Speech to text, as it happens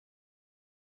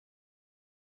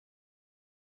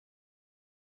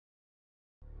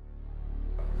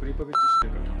flip it to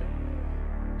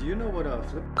Do you know what a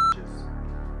flip is?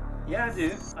 Yeah, I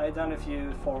do. I've done a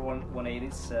few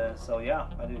 180s, so yeah,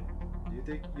 I do. Do you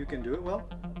think you can do it well?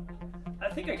 I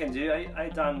think I can do.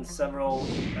 I've done several,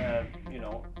 you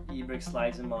know, e-brake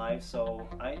slides in my life, so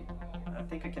I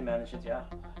think I can manage it. Yeah.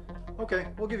 Okay,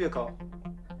 we'll give you a call.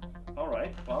 All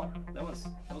right. Well, that was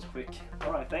quick.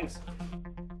 All right. Thanks.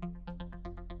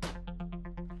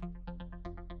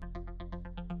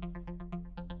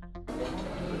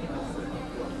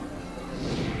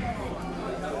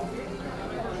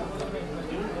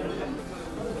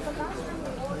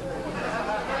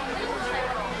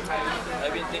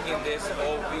 I've been thinking this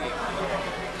all week.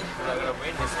 I'm gonna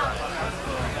win this time.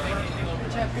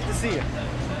 Champ, good to see you.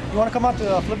 You want to come out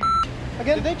to flip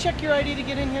again? Did they check your ID to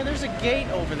get in here? There's a gate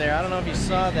over there. I don't know if you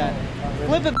saw that.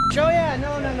 Flip it. Oh yeah, no.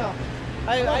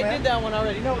 I did that one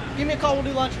already. No, give me a call. We'll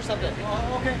do lunch or something.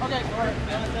 Oh, okay. Okay. All right.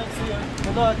 Thanks. See you.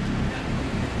 Good luck.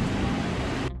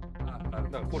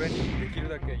 これにできる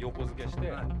だけ横付けし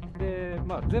て、で、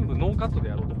まあ全部ノーカットで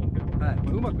やろうと思ってる。はい。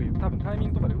うまく多分タイミン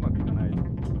グとかでうまくいかないの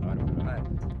があるから。はい。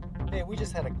Hey, we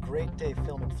just had a great day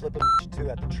filming Flip It 2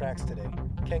 at the tracks today.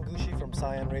 Ken Gushi from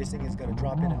Scion Racing is going to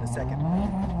drop in a second.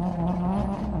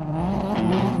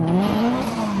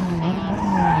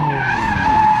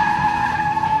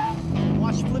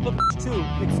 Watch Flip It 2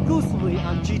 exclusively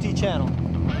on GTchannel.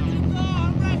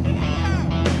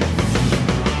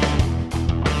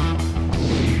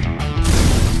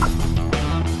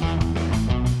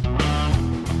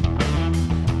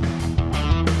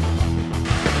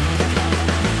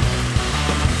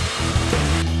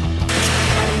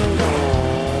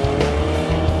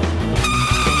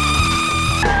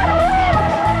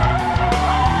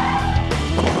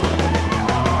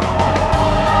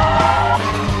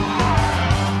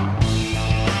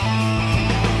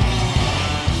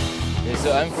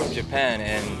 So I'm from Japan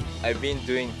and I've been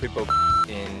doing flip-up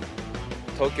in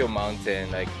Tokyo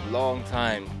Mountain like long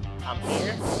time. I'm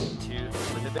here to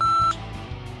flip it.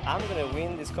 I'm gonna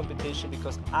win this competition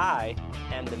because I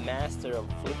am the master of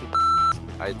flipping.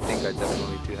 I think I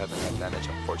definitely do have an advantage,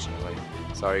 unfortunately.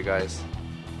 Sorry guys,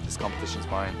 this competition's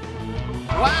mine.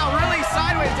 Wow, really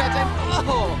sideways that time.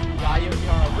 Oh! Wow, you're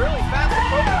really fast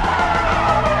approaching.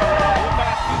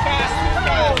 Too fast.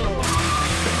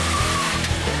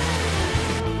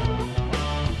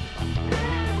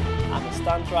 I'm a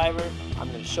stunt driver. I'm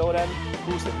gonna show them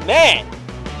who's the man.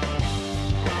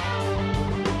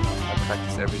 I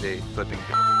practice every day flipping.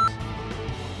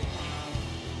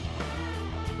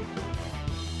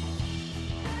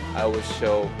 I will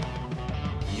show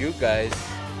you guys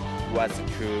what's a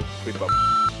true flip-up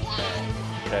and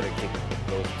try to kick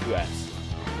those two ass.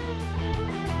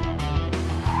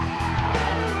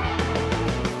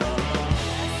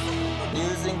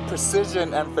 Using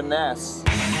precision and finesse.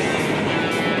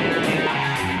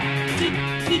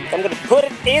 I'm gonna put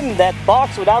it in that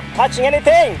box without touching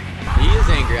anything. He is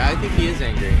angry. I think he is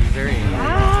angry. He's very angry.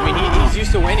 I mean, he's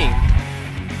used to winning.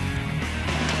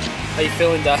 How you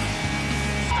feeling, Doc?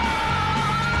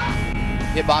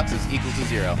 Hitbox is equal to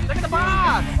 0. Look at the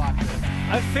box!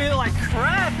 I feel like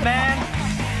crap, man.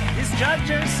 These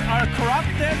judges are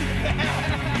corrupted.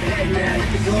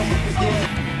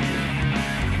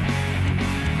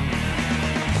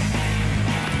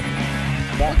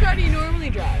 What car do you normally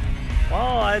drive?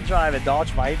 Well, I drive a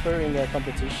Dodge Viper in the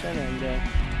competition,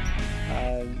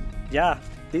 and yeah,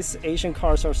 these Asian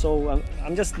cars are so,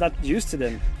 I'm just not used to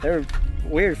them. They're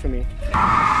weird for me.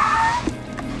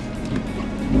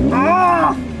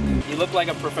 You look like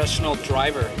a professional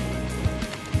driver.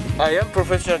 I am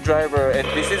professional driver and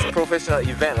this is professional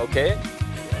event, okay?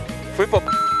 Flip-up,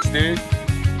 dude.